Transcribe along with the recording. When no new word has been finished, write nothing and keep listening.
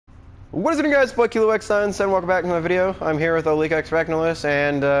What is it, guys? Boy Kilo X and welcome back to my video. I'm here with Olik X Recnolus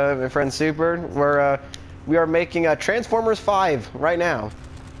and my friend Super. We are making Transformers 5 right now.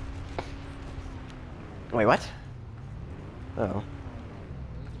 Wait, what? Oh,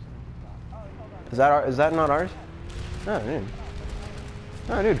 is that not ours? Oh, dude.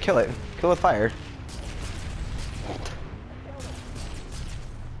 Oh, dude, kill it. Kill with fire.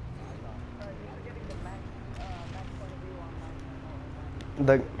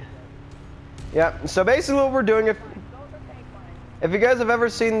 Yeah, so basically what we're doing, if you guys have ever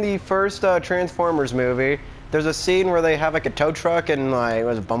seen the first Transformers movie, there's a scene where they have like a tow truck and like,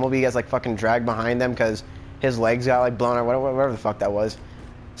 was Bumblebee gets like fucking dragged behind them because his legs got like blown out, whatever the fuck that was.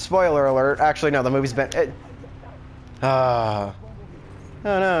 Spoiler alert, actually no, the movie's been, oh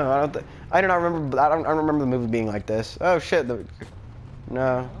no, I do not remember, I don't remember the movie being like this. Oh shit,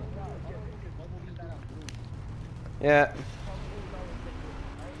 no. Yeah.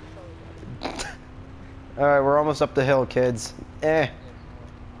 Alright, we're almost up the hill, kids. I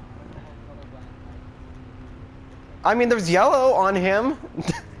mean, there's yellow on him.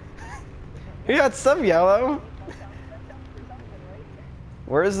 He got some yellow.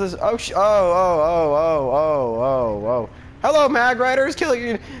 Where is this? Oh, oh. Hello, Mag Riders, killing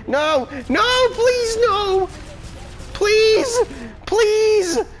you. No, please, no.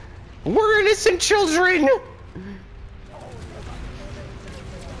 Please. We're innocent children.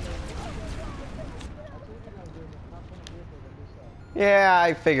 Yeah,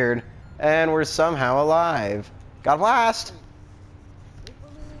 I figured. And we're somehow alive. Got a blast!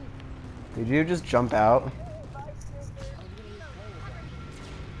 Did you just jump out?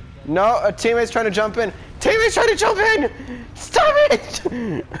 No, a teammate's trying to jump in. Teammate's trying to jump in! Stop it!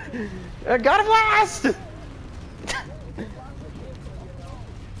 I got a blast!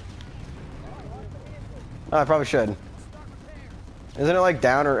 Oh, I probably should. Isn't it like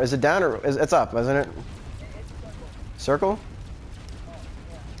down or is it down or it's up, isn't it? Circle?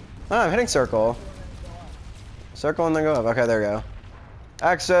 Oh, I'm hitting circle. Circle and then go up. Okay, there we go.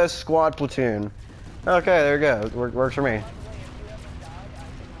 Access squad platoon. Okay, there we go. Works for me.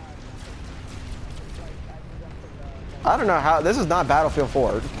 I don't know how. This is not Battlefield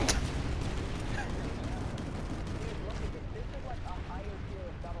 4.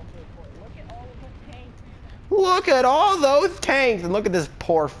 Look at all those tanks! And look at this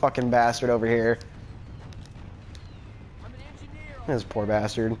poor fucking bastard over here. This poor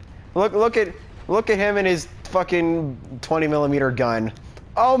bastard. Look at him and his fucking 20mm gun.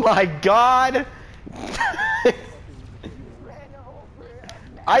 Oh my god!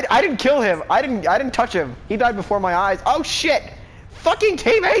 I didn't kill him. I didn't touch him. He died before my eyes. Oh shit! Fucking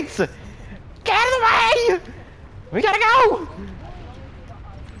teammates! Get out of the way! We gotta go!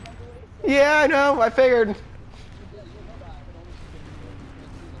 Yeah, I know. I figured.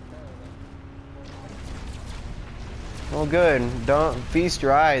 Oh good. Don't feast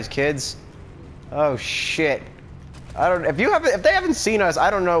your eyes, kids. Oh shit. I don't if they haven't seen us, I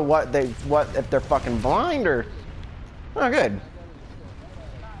don't know if they're fucking blind or oh good.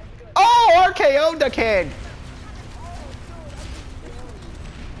 Oh, RKO the kid.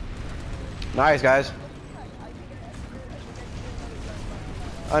 Nice guys.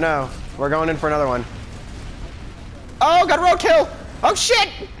 Oh no, we're going in for another one. Oh, got a roadkill! Oh shit!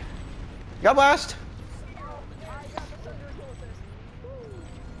 Got blast.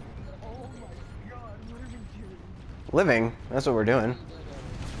 Living, that's what we're doing.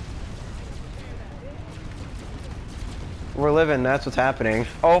 We're living, that's what's happening.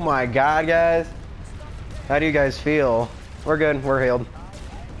 Oh my god, guys. How do you guys feel? We're good, we're healed.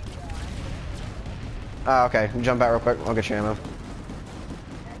 Oh, okay, jump out real quick, I'll get you ammo.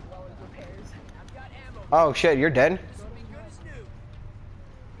 Oh shit, you're dead?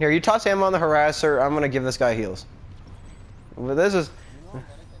 Here, you toss ammo on the harasser, I'm gonna give this guy heals. But this is...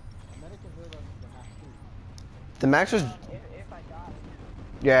 The max was...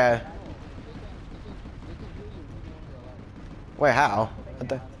 Yeah. Wait, how? I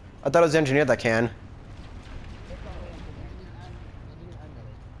thought it was the engineer that can.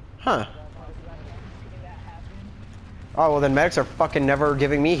 Huh. Oh, well then medics are fucking never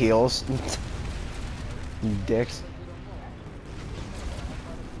giving me heals. You dicks.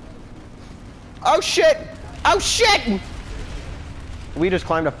 Oh shit! Oh shit! We just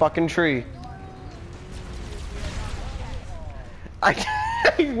climbed a fucking tree.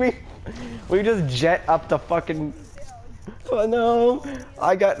 We just jet up the fucking... Oh no!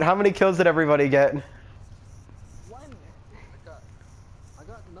 I got... How many kills did everybody get? One. I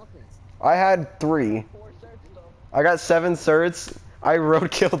got nothing. I had 3. I got 7 certs. I road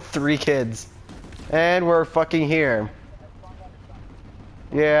killed 3 kids. And we're fucking here.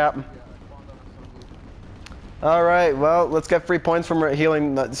 Yeah. Yeah, I spawned on a zombie. All right. Well, let's get free points from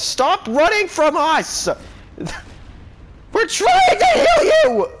healing. Stop running from us! We're trying to heal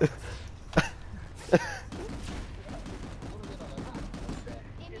you.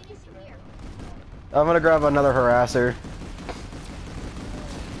 I'm gonna grab another harasser.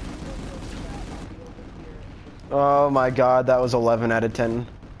 Oh my god, that was 11 out of 10.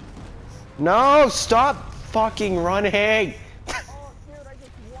 No, stop fucking running! Oh, dude, I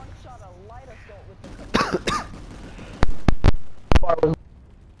just one-shot a light assault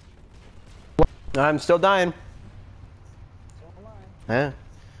with the I'm still dying. Yeah.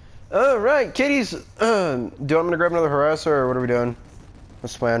 All right, kitties. Do you want me to grab another harasser, or what are we doing?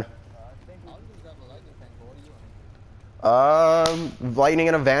 What's the plan? I'll just grab a lightning tank, but what do you want to do? Lightning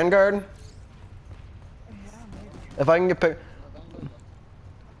and a vanguard. If I can get pick.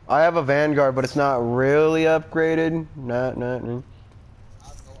 I have a vanguard, but it's not really upgraded. Not. I have no upgrade in my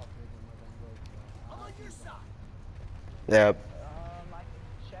vanguard. I'm on your side. Yep. I can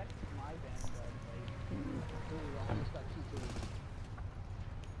check my vanguard. Dude, I almost got 2 kills.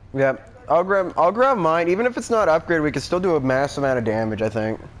 Yep. I'll grab mine. Even if it's not upgraded, we can still do a mass amount of damage, I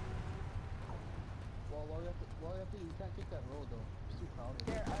think. Well, you can't take that road though. It's too crowded.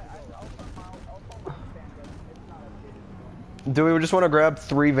 Here, I'll put my vanguard. It's not updated. Do we just want to grab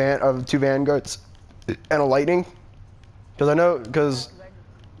 2 vanguards and a lightning? Because I know,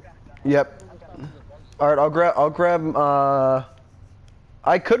 yep. All right, I'll grab.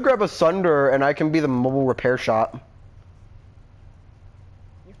 I could grab a Sunder, and I can be the mobile repair shop.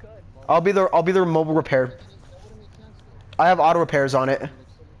 You could. I'll be their mobile repair. I have auto repairs on it.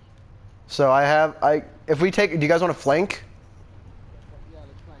 So if we take, do you guys want to flank? Yeah,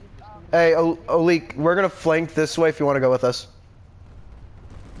 let's flank. Hey, Olik, we're gonna flank this way if you want to go with us.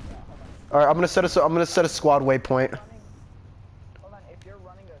 All right, I'm gonna set a squad waypoint. Hold on, if you're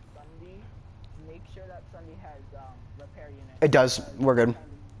running a Sunday, make sure that Sunday has repair unit. It does. We're good.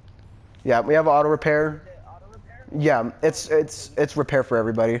 Yeah, we have auto repair. Is it auto repair? Yeah, it's repair for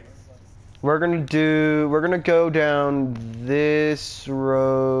everybody. We're gonna go down this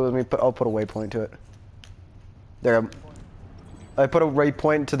road. I'll put a waypoint to it. There. I put a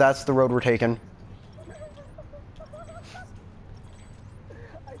waypoint to that's the road we're taking. I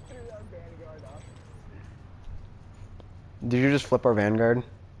threw that vanguard off. Did you just flip our vanguard?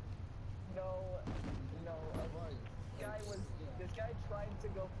 No. This guy tried to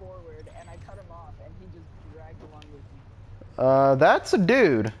go forward, and I cut him off, and he just dragged along with me. That's a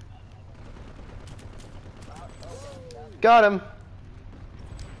dude. Got him.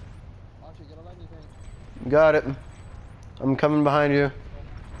 Archie, get a lightning tank. Got it. I'm coming behind you.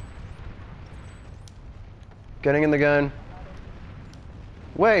 Getting in the gun.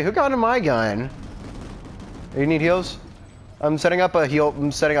 Wait, who got in my gun? You need heals? I'm setting up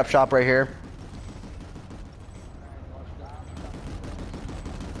shop right here.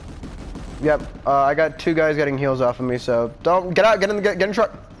 Yep. I got 2 guys getting heals off of me, so don't get out. Get in the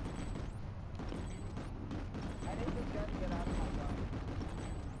truck.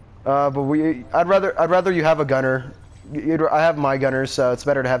 But I'd rather you have a gunner. I have my gunners, so it's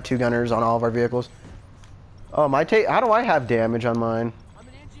better to have 2 gunners on all of our vehicles. Oh, how do I have damage on mine? I'm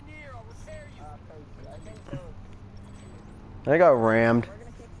an engineer. I'll repair you. I got rammed.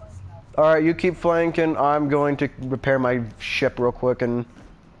 All right, you keep flanking. I'm going to repair my ship real quick, and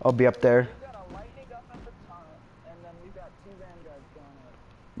I'll be up there. We've got a lightning up at the top, and then we've got 2 vanguards going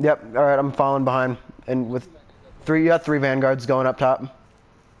up. Yep. All right, I'm falling behind, and with you got 3 vanguards going up top. We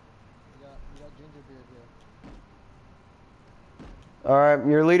got Gingerbeard here. All right,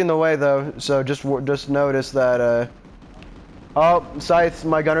 you're leading the way though, so just notice that. Oh, Scythe,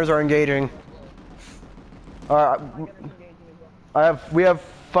 my gunners are engaging. All right, we have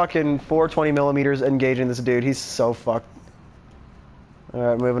fucking 420 millimeters engaging this dude. He's so fucked. All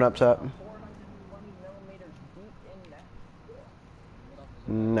right, moving up top. 420 millimeters deep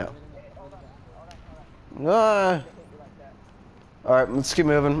No. in there. Hold on. All right, let's keep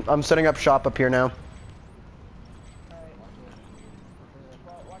moving. I'm setting up shop up here now.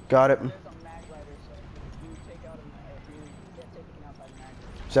 Got it. There's a mag rider, so if you take out if you get taken out by the mag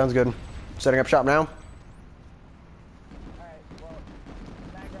rider. Sounds good. Setting up shop now. Alright, well,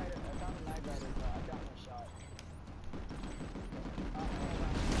 mag rider, I found the mag rider, but I've got no shot.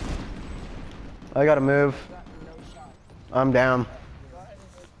 I gotta move. I've got no shot. I'm down. Go ahead and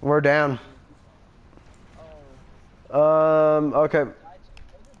move. We're down. Okay.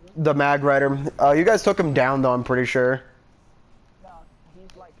 The mag rider. You guys took him down though, I'm pretty sure. No,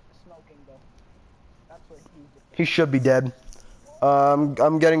 he's like smoking though. That's what he's. He should be dead.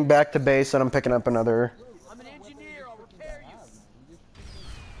 I'm getting back to base and I'm picking up another. I'm an engineer, I'll repair you.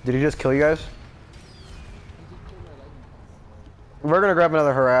 Did he just kill you guys? He just killed my lightning tank. We're gonna grab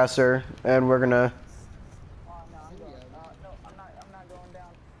another harasser, and we're gonna... Oh, no, I'm going. No, I'm not going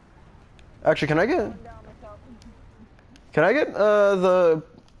down. Actually, can I get... Going down myself. Can I get,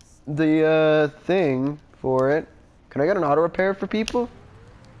 the thing for it? Can I get an auto repair for people?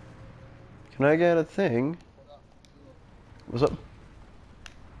 Can I get a thing? What's up?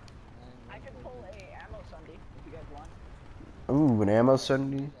 I can pull a ammo sundae if you guys want. Ooh, an ammo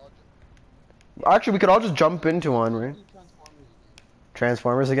sundae. Actually, we could all just jump into one, right?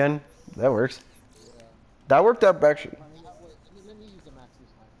 Transformers again? That works. Yeah. That worked out actually. Wait, let me use the max this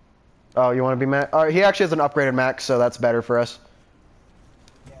time. Oh, you want to be Max? Alright, he actually has an upgraded Max, so that's better for us.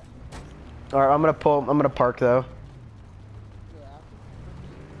 Yeah. Alright, I'm gonna park though. Yeah,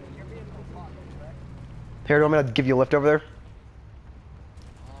 after. Your vehicle's locked, correct? Here, do you want me to give you a lift over there?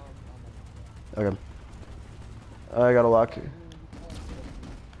 Okay. I got a lock.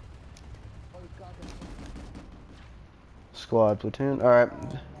 Squad, platoon. Alright.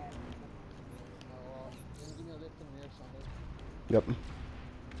 Yep.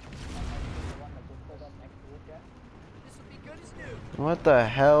 What the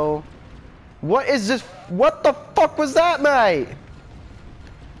hell? What is this? What the fuck was that, mate?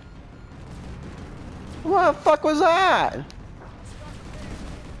 What the fuck was that?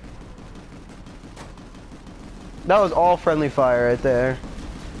 That was all friendly fire right there.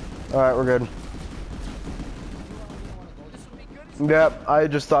 Alright, we're good. Yep, I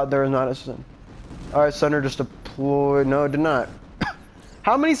just thought there was not a sun. Alright, Sunder just deployed. No, it did not.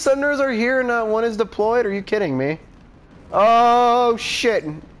 How many Sunders are here and not one is deployed? Are you kidding me? Oh shit.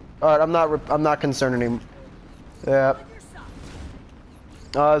 Alright, I'm not concerned anymore. Yep.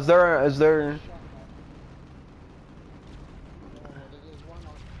 Is there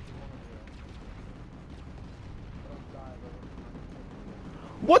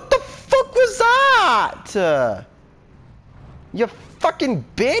What the fuck was that? You fucking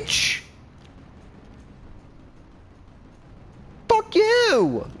bitch! Fuck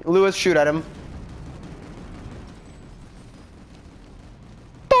you! Lewis, shoot at him.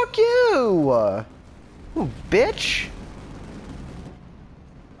 Fuck you! You bitch!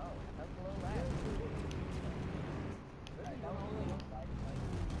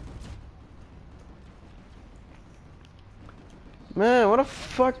 Man, what a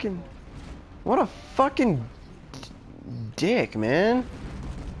fucking dick, man.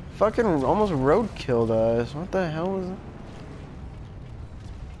 Fucking almost road killed us. What the hell was that?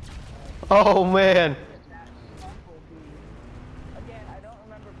 Oh man. Again, I don't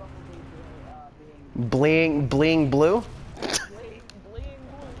remember Bumblebee being Bling blue? bling blue.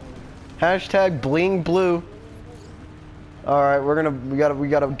 Hashtag bling blue. Alright, we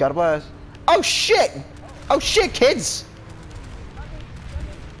gotta blast. Oh shit! Oh shit, kids!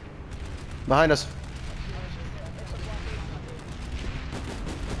 Behind us.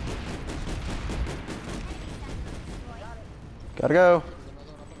 Gotta go.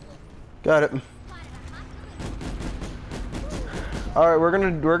 Got it. Alright,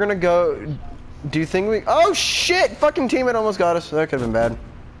 we're gonna go. Do you think we? Oh shit! Fucking teammate almost got us. That could have been bad.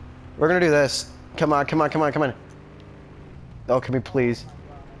 We're gonna do this. Come on. Oh, can we please?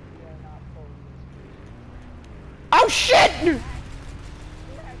 Oh shit!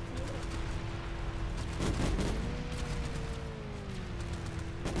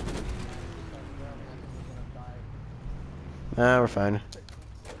 We're fine.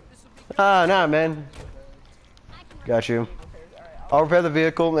 Ah, nah, man. Got you. I'll repair the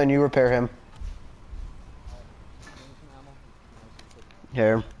vehicle, and you repair him.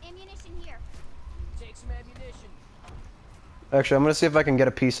 Here. Ammunition here. Take some ammunition. Actually, I'm gonna see if I can get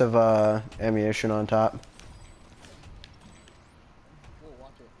a piece of ammunition on top.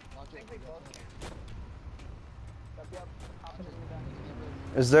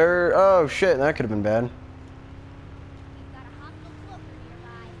 Is there? Oh shit, that could have been bad.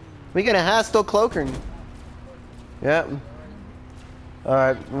 We got a hostile cloaker. Yep.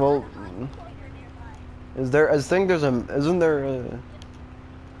 Alright, well... Isn't there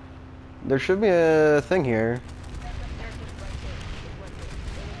there should be a thing here.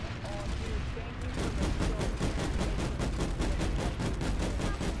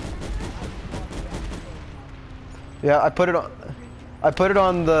 Yeah, I put it on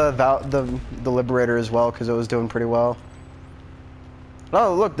the Liberator as well because it was doing pretty well.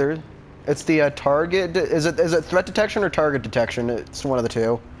 Oh, look, it's the target. Is it threat detection or target detection? It's one of the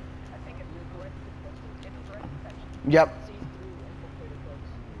two. I think it's threat detection. Yep.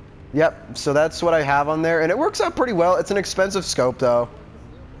 Yep. So that's what I have on there, and it works out pretty well. It's an expensive scope, though.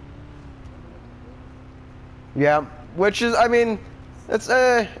 Yeah, which is, I mean,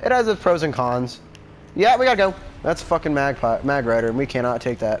 it has its pros and cons. Yeah, we gotta go. That's fucking Mag Rider, and we cannot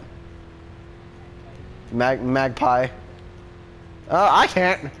take that. Magpie. I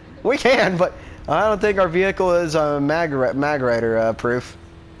can't. We can, but I don't think our vehicle is Mag Rider proof.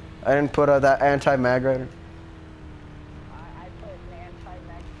 I didn't put that anti-Mag Rider. I put an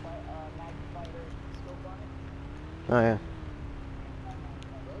anti-mag fighter scope on it. Oh yeah.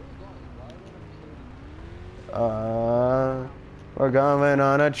 We're going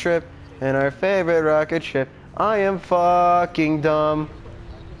on a trip in our favorite rocket ship. I am fucking dumb.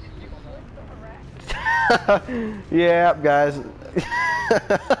 Yeah, guys.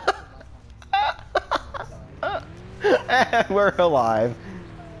 And we're alive.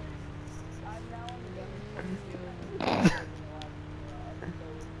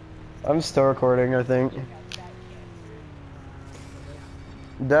 I'm still recording, I think.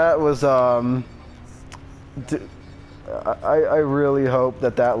 That was, I really hope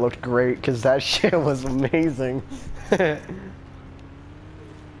that looked great, because that shit was amazing.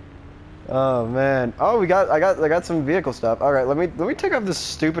 Oh man. Oh, I got some vehicle stuff. All right, let me take off this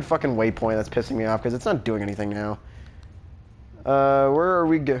stupid fucking waypoint that's pissing me off because it's not doing anything now. Where are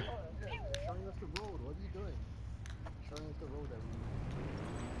we go? Showing us the road. What are you doing? Showing us the road that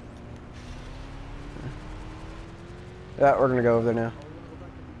we. Yeah, we're gonna go over there now.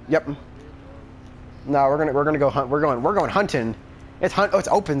 Yep. No, we're gonna go hunt. We're going hunting. It's it's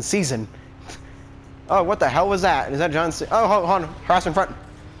open season. Oh, what the hell was that? Is that John C? Oh, hold on. Cross in front.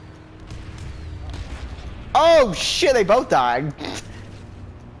 Oh shit! They both died.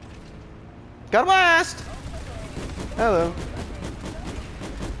 Got a blast. Hello.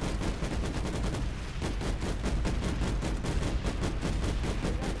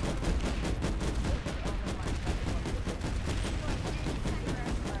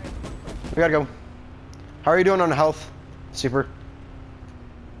 We gotta go. How are you doing on health, Super?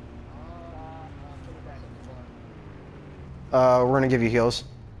 We're gonna give you heals.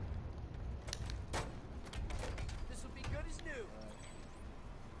 This will be good as new.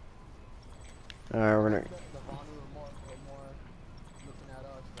 Alright, we're gonna. The Vanu were more looking at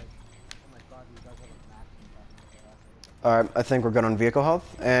us like, oh my god, these guys have a max impact. Alright, I think we're good on vehicle health,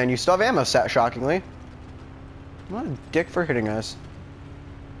 and you still have ammo set, shockingly. What a dick for hitting us.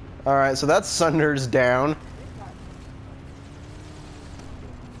 Alright, so that's Sunder's down.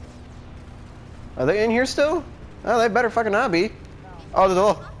 Are they in here still? Oh, they better fucking not be. Oh, there's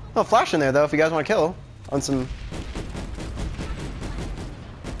a little flash in there, though, if you guys want to kill on some...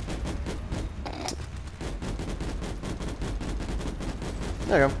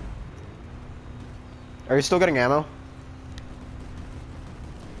 There you go. Are you still getting ammo?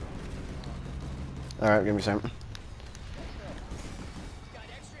 Alright, give me some. Got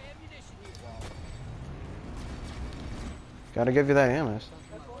extra ammunition here. Gotta give you that ammo. That's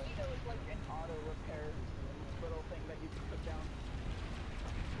only there was like an auto repair little thing that you could put down.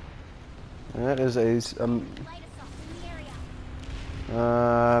 That is a Light assault in the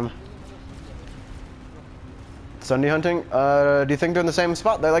area. Sunday hunting. Do you think they're in the same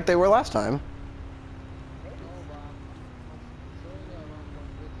spot like they were last time?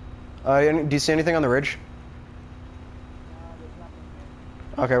 Do you see anything on the ridge?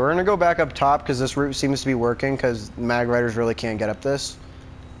 Okay, we're gonna go back up top because this route seems to be working because Mag Riders really can't get up this.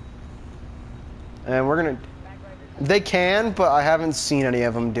 And we're gonna... They can, but I haven't seen any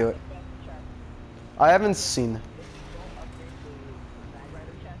of them do it. I haven't seen...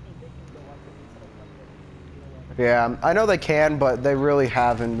 Yeah, I know they can, but they really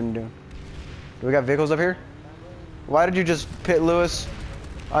haven't been doing... Do we got vehicles up here? Why did you just pit Lewis?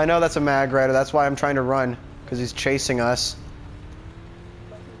 I know that's a Mag Rider, that's why I'm trying to run. Because he's chasing us.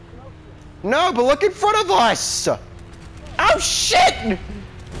 No, but look in front of us! Oh shit!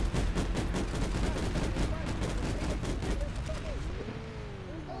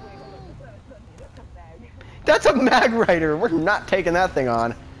 That's a Mag Rider. We're not taking that thing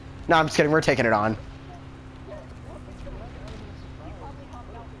on. No, I'm just kidding. We're taking it on.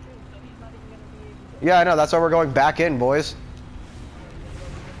 Yeah, I know. That's why we're going back in, boys.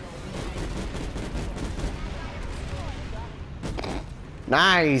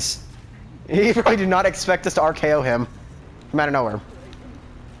 Nice. He probably did not expect us to RKO him from out of nowhere.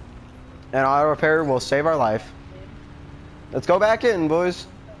 And auto repair will save our life. Let's go back in, boys.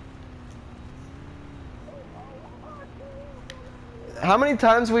 How many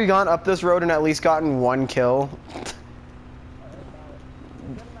times have we gone up this road and at least gotten one kill?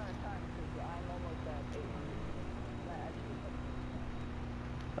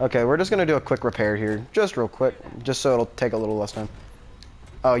 Okay, we're just gonna do a quick repair here. Just real quick. Just so it'll take a little less time.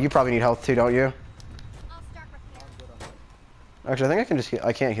 Oh, you probably need health too, don't you? I'll start repair. Actually, I think I can just heal.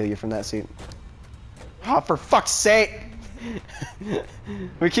 I can't heal you from that seat. Oh, for fuck's sake!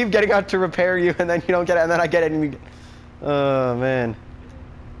 We keep getting out to repair you, and then you don't get it, and then I get it, and you get... Oh, man.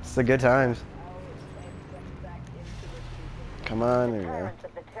 It's the good times. Come on, there you go. Tyrants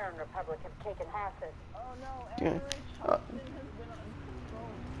of the Terran Republic have taken hostage. Oh no, Yeah. Emmerich Hudson has been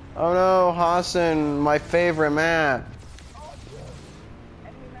uncontrolled. Oh no, Hassan, my favorite map. Oh shit!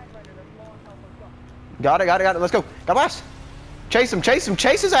 Enemy Mag Rider, that's low on health, let's go. Got it, let's go. God bless. Chase him, chase him,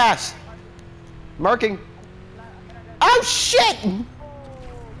 chase his ass! Marking. Oh shit!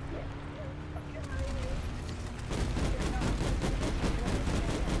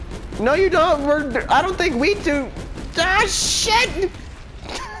 No, you don't. I don't think we do. Ah, shit!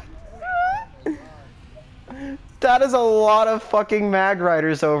 That is a lot of fucking mag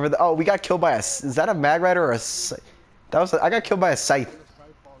riders over the. Oh, we got killed by a. Is that a mag rider or a? That was. I got killed by a scythe.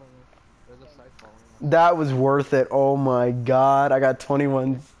 That was worth it. Oh my god, I got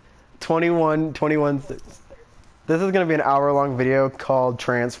 21. This is gonna be an hour-long video called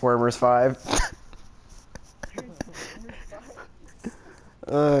Transformers 5.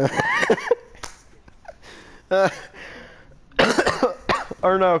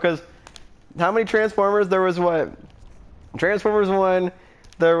 Or no, because how many Transformers? There was what? Transformers 1,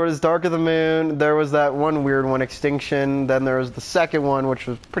 there was Dark of the Moon, there was that one weird one, Extinction, then there was the second one, which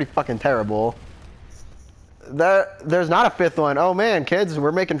was pretty fucking terrible. There's not a fifth one. Oh man, kids,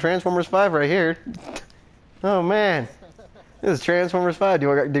 we're making Transformers 5 right here. Oh man. This is Transformers 5. Do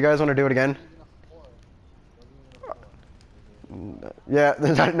you guys want to do it again? Yeah,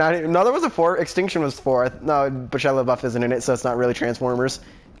 there's not even, no, there was a 4. Extinction was 4. No, but Shia LaBeouf isn't in it, so it's not really Transformers.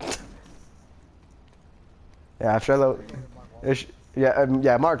 Yeah, Shia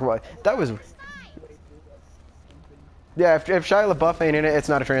yeah, Mark, that was... Yeah, if Shia LaBeouf ain't in it, it's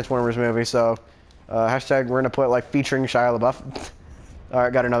not a Transformers movie, so... hashtag, we're gonna put, like, featuring Shia LaBeouf.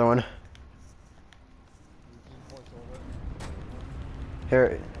 Alright, got another one.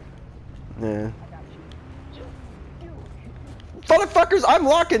 Here. Yeah. Motherfuckers, I'm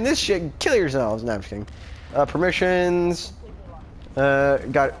locking this shit. Kill yourselves. No, I'm just kidding. Permissions.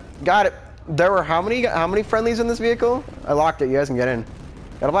 Got it. There were how many friendlies in this vehicle? I locked it. You guys can get in.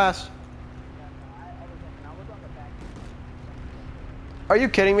 Got a blast. Are you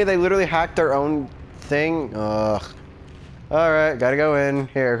kidding me? They literally hacked their own thing. Ugh. All right, gotta go in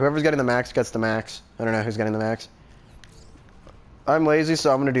here. Whoever's getting the max gets the max. I don't know who's getting the max. I'm lazy,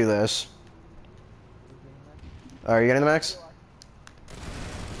 so I'm gonna do this. Are you getting the max?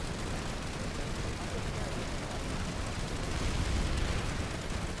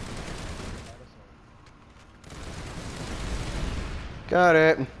 Got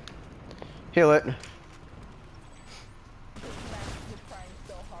it. Heal it.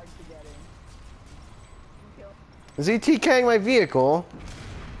 Is he TKing my vehicle?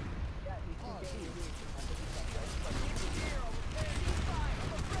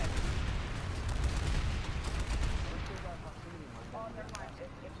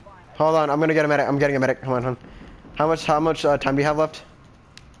 Hold on, I'm gonna get a medic. I'm getting a medic. Come on. How much time do you have left?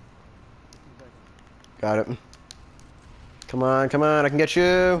 Got it. Come on, I can get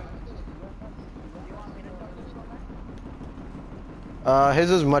you.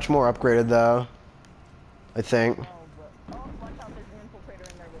 His is much more upgraded though. I think.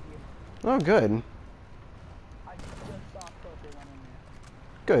 Oh, good.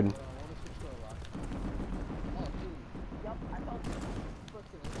 Good.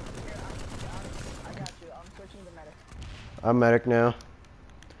 I'm medic now.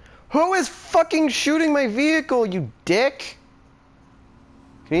 Who is fucking shooting my vehicle, you dick?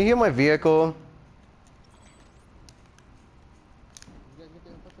 Can you heal my vehicle?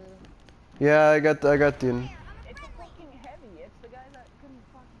 Yeah, I got the. It's fucking heavy. It's the guy that couldn't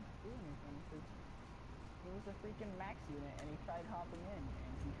fucking do anything. He was a freaking max unit and he tried hopping in and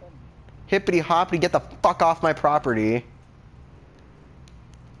he couldn't. Hippity hoppity, get the fuck off my property.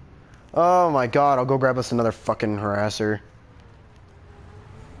 Oh my god, I'll go grab us another fucking harasser.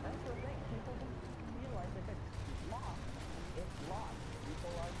 That's the thing. People don't realize if it's locked. It's locked.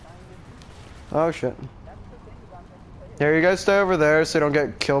 People are trying to. Oh shit. That's the thing about this player. Here, you guys stay over there so you don't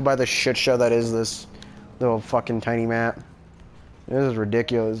get killed by the shit show that is this little fucking tiny map. This is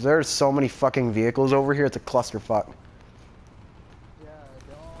ridiculous. There's so many fucking vehicles over here, it's a clusterfuck. Yeah,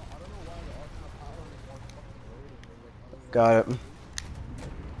 they all, I don't know why the Ultimate Power is more fucking loaded. Got it.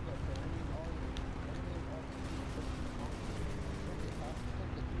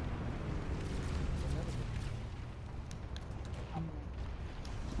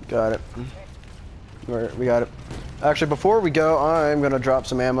 Got it. We got it. Actually, before we go, I'm gonna drop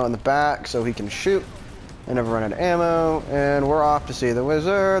some ammo in the back so he can shoot. I never run out of ammo, and we're off to see the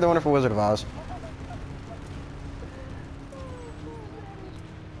wizard, the wonderful Wizard of Oz.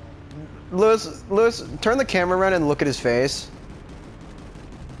 Lewis, turn the camera around and look at his face.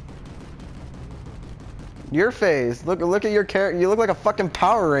 Your face. Look at your character. You look like a fucking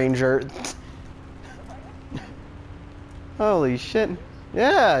Power Ranger. Holy shit.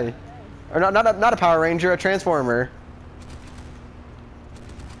 Yeah. Or not a Power Ranger, a Transformer.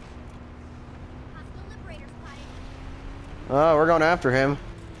 Hostile liberator spotted. Oh, we're going after him.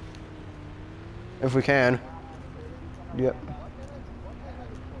 If we can. Yep.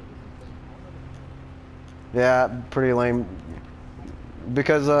 Yeah, pretty lame.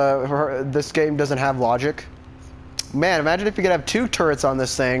 Because this game doesn't have logic. Man, imagine if you could have 2 turrets on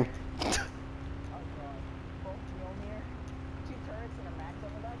this thing. Oh god. Both Mjolnir, 2 turrets and a max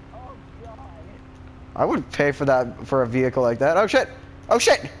on the back. Oh god. I would pay for that for a vehicle like that. Oh shit! Oh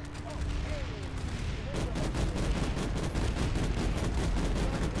shit!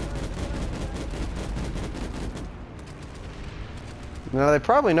 No, they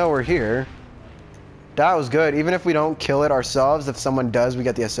probably know we're here. That was good. Even if we don't kill it ourselves, if someone does, we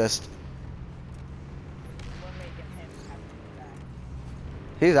get the assist. We're making him have to be back.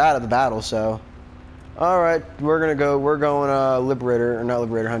 He's out of the battle, so. Alright, we're going liberator, or not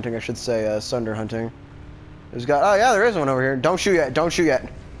liberator hunting, I should say, sunder hunting. There's got, oh yeah, there is one over here. Don't shoot yet, don't shoot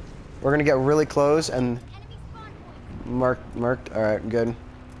yet. We're gonna get really close and Enemy spawn point. marked, alright, good.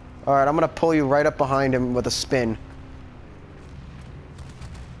 Alright, I'm gonna pull you right up behind him with a spin.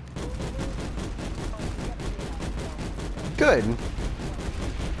 Good.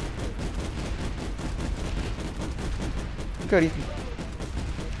 Good.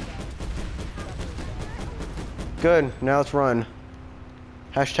 Good. Now let's run.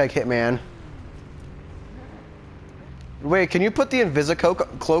 Hashtag Hitman. Wait, can you put the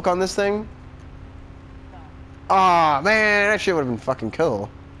Invisi-cloak on this thing? Aw, oh, man, that shit would have been fucking cool.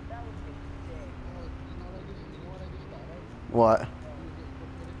 That would be sick. What?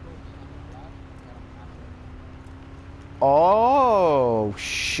 Oh,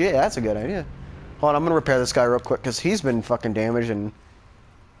 shit, that's a good idea. Hold on, I'm gonna repair this guy real quick, because he's been fucking damaged, and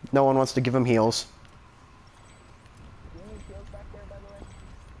no one wants to give him heals. Do you need shields back there, by the way?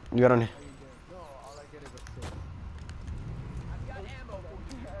 You got on... No, all I get is a 6. I've got ammo for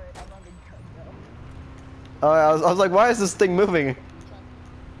you. Alright, I'm on the gun now. Oh, I was like, why is this thing moving?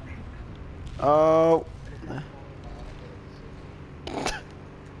 Oh...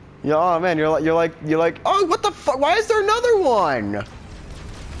 Yeah, oh man, you're like, oh, what the fuck? Why is there another one?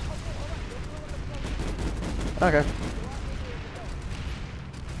 Okay.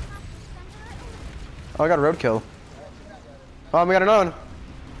 Oh, I got a roadkill. Oh, we got another one.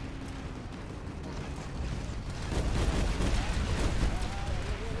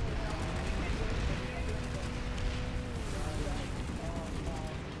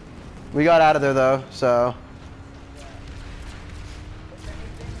 We got out of there though, so.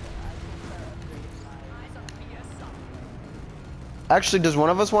 Actually, does one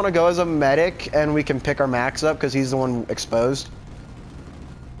of us want to go as a medic and we can pick our max up because he's the one exposed?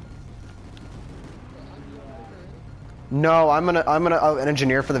 No, I'm gonna an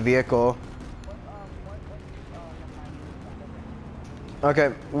engineer for the vehicle.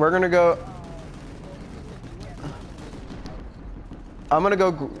 Okay, we're gonna go. I'm gonna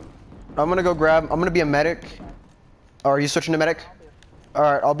go grab. I'm gonna be a medic. Oh, are you switching to medic? All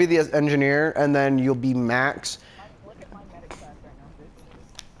right, I'll be the engineer, and then you'll be Max. Look at my medic class right now, dude.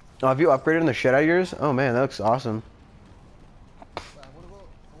 Oh, have you upgraded the shit out of yours? Oh man, that looks awesome.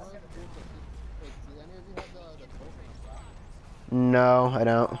 No, I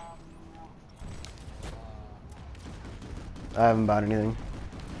don't. I haven't bought anything.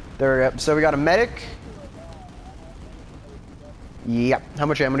 There we go. So we got a medic. Yep. How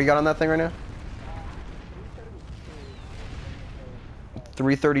much ammo do you got on that thing right now?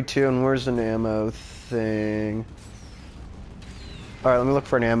 332, and where's an ammo thing? Alright, let me look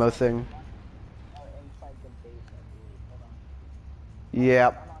for an ammo thing. Inside the base, I believe. Hold on.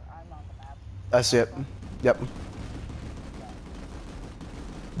 Yep. I'm on the map. I see it. Yep.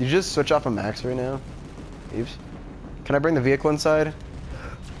 Did you just switch off a max right now? Eves? Can I bring the vehicle inside?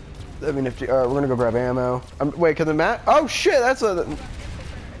 That'd be nifty. Alright, we're gonna go grab ammo. Wait, can the map? Oh shit, that's a...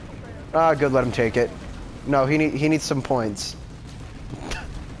 Ah, good, let him take it. No, he needs some points.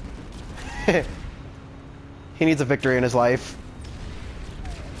 He needs a victory in his life.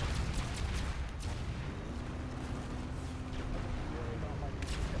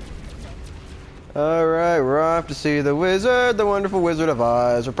 Alright, we're off to see the wizard, the wonderful Wizard of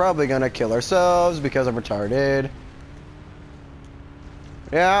Oz. We're probably gonna kill ourselves because I'm retarded.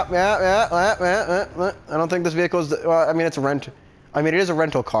 Yeah. I don't think this vehicle is. Well, I mean, it's a rent. I mean, it is a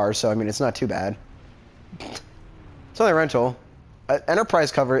rental car, so I mean, it's not too bad. It's only a rental.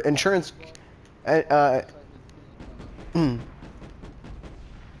 Enterprise cover, insurance. Hmm. Hold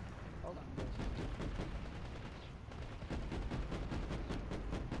on, guys.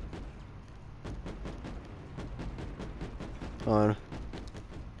 On.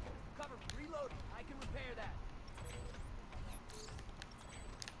 Cover me. Reloading. I can repair that.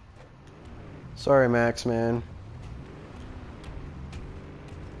 Sorry, Max, man.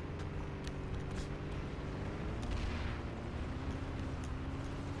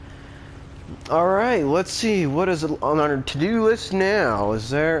 Alright, let's see. What is on our to-do list now? Is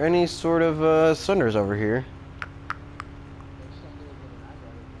there any sort of Sunders over here? There's Sundays with an ag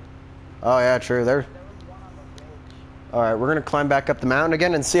rider. Oh, yeah, true. There. There was one on the bridge. Alright, we're gonna climb back up the mountain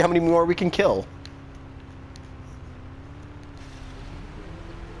again and see how many more we can kill.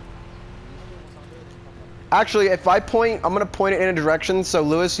 Actually, if I point, I'm gonna point it in a direction. So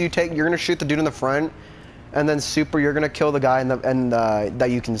Lewis, you're gonna shoot the dude in the front, and then Super, you're gonna kill the guy in the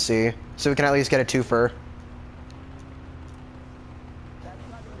that you can see, so we can at least get a twofer. That's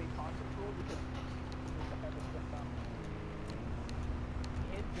not gonna be possible because his gun has a certain shot.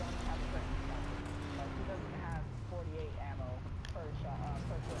 He doesn't have 48 ammo per shot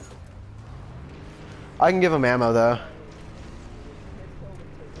per clip. I can give him ammo though. His kill would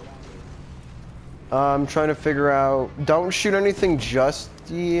take longer. I'm trying to figure out. Don't shoot anything just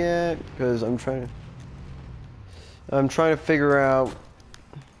yet, because I'm trying to figure out.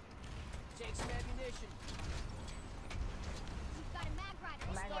 Take some ammunition. We've got a mag rider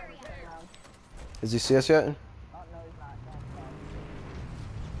in Mag this rider's area. turn around. Does he see us yet? Oh, no, he's not.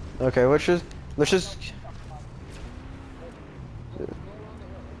 No, Okay, let's just.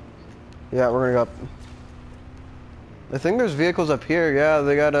 Yeah, we're gonna go up. I think there's vehicles up here. Yeah,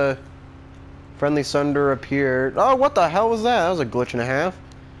 they got a friendly Sunder up here. Oh, what the hell was that? That was a glitch and a half.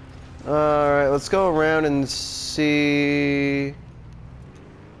 Alright, let's go around and see.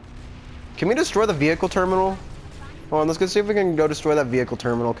 Can we destroy the vehicle terminal? Hold on, let's go see if we can go destroy that vehicle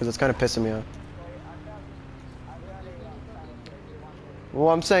terminal, because it's kind of pissing me off. Well,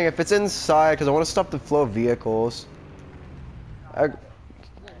 I'm saying if it's inside, because I want to stop the flow of vehicles. Get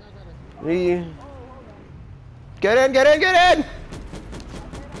in!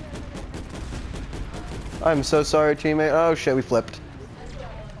 I'm so sorry, teammate. Oh shit, we flipped.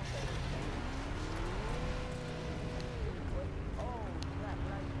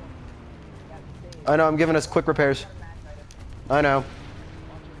 I know, I'm giving us quick repairs. I know.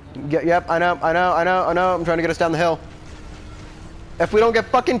 Yep, I know. I'm trying to get us down the hill. If we don't get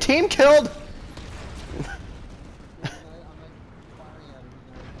fucking team killed!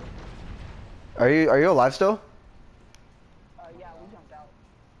 Are you alive still? yeah, we jumped out.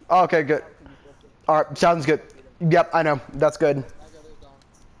 Oh, okay, good. Alright, sounds good. Yep, I know. That's good.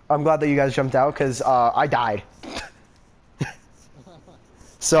 I'm glad that you guys jumped out, because I died.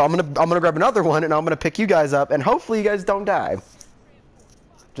 So I'm gonna grab another one, and I'm gonna pick you guys up, and hopefully you guys don't die.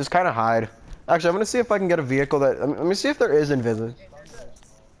 Just kind of hide. Actually, I'm gonna see if I can get a vehicle that. Let me see if there is invisible.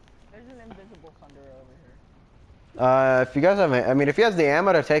 There's an invisible thunder over here. If you guys have, I mean, if he has the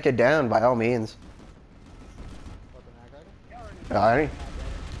ammo to take it down, by all means. Alright.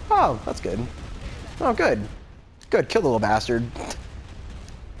 Oh, that's good. Oh, good. Good. Kill the little bastard.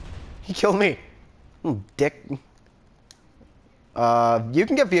 He killed me. Dick. You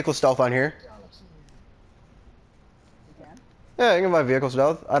can get vehicle stealth on here. You can? Yeah, you can buy vehicle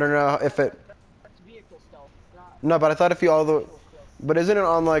stealth. I don't know if it. That's vehicle stealth, not No, but I thought if you all the. But isn't it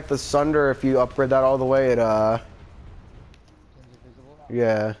on like the Sunder? If you upgrade that all the way, it Invisible?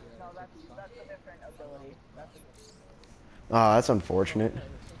 Yeah. no, that's a different ability. That's Oh, that's unfortunate.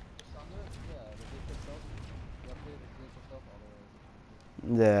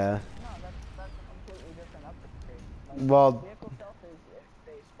 Yeah. no, that's a completely different upgrade. Like, Well. vehicle stealth is if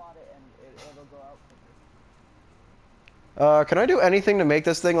they spot it and it'll go out quicker. Can I do anything to make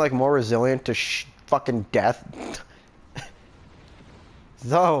this thing like more resilient to fucking death?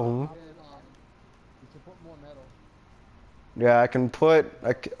 So. Yeah, I can put.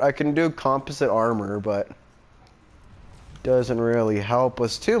 I can do composite armor, but doesn't really help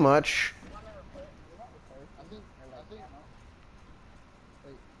us too much. I think.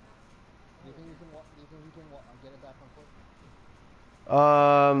 Wait. Do you think we can get it back on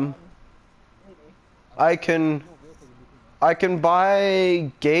foot? Maybe. I can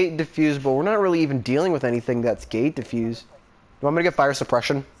buy gate diffuse, but we're not really even dealing with anything that's gate diffuse. You want me to get fire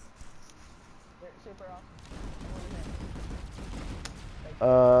suppression? They're super awesome.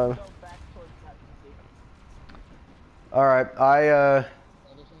 Uh. Go back towards that PC. All right.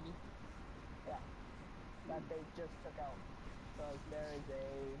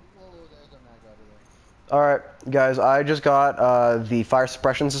 Whoa, there's a mag right there. Alright, guys, I just got the fire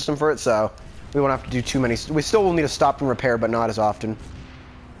suppression system for it, so we won't have to do too many. We still will need to stop and repair, but not as often.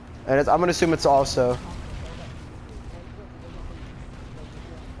 And I'm going to assume it's also...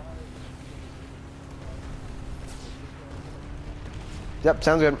 Yep,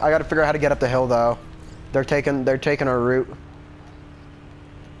 sounds good. I got to figure out how to get up the hill, though. They're taking our route.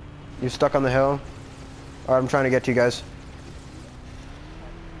 You stuck on the hill? Alright, I'm trying to get to you guys.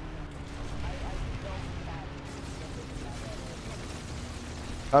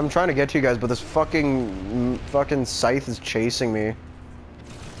 I'm trying to get to you guys, but this fucking scythe is chasing me.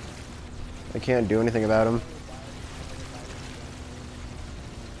 I can't do anything about him.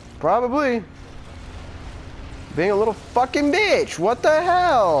 Probably. Being a little fucking bitch. What the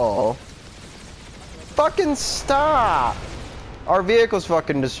hell? Fucking stop. Our vehicle's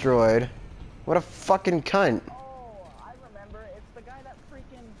fucking destroyed. What a fucking cunt. Oh, I remember. It's the guy that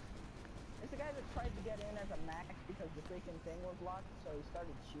freaking... It's the guy that tried to get in as a max because the freaking thing was locked, so he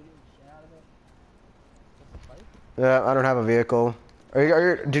started shooting the shit out of it. What's the fight? Yeah, I don't have a vehicle.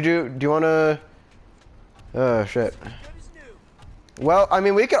 Do you wanna... Oh, shit. Good as new. Well, I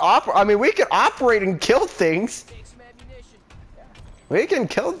mean, we could operate and kill things. Take some ammunition. We can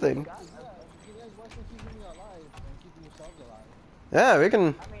kill things. You guys work on keeping me alive and keeping yourselves alive. Yeah, we can... I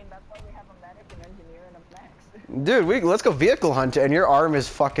mean, that's why we have a medic, an engineer, and a max. Dude, let's go vehicle hunt, and your arm is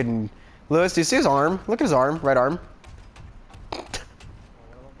fucking... Lewis, do you see his arm? Look at his arm, right arm.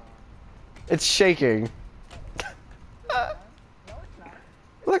 It's shaking. No, it's not.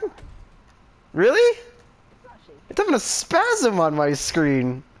 Look. Really? It's not shaking. It's having a spasm on my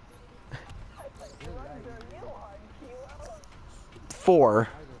screen. It runs a real hard kilo. 4.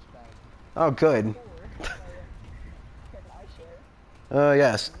 Oh, good. Can I share?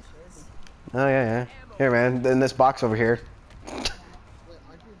 Yes. Oh, yeah. Here, man, in this box over here. Wait, aren't you the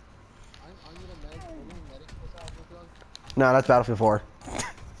medic? Are you the medic for Battlefield? No, that's Battlefield 4. Yeah,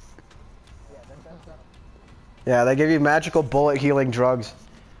 that's Yeah, they give you magical bullet healing drugs.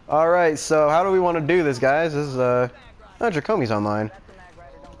 Alright, so how do we want to do this, guys? This is, oh, Jacomi's online. a mag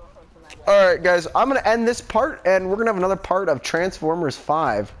rider. Don't go close to mag rider. Alright, guys, I'm going to end this part, and we're going to have another part of Transformers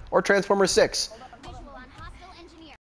 5. Or Transformers 6. Hold up.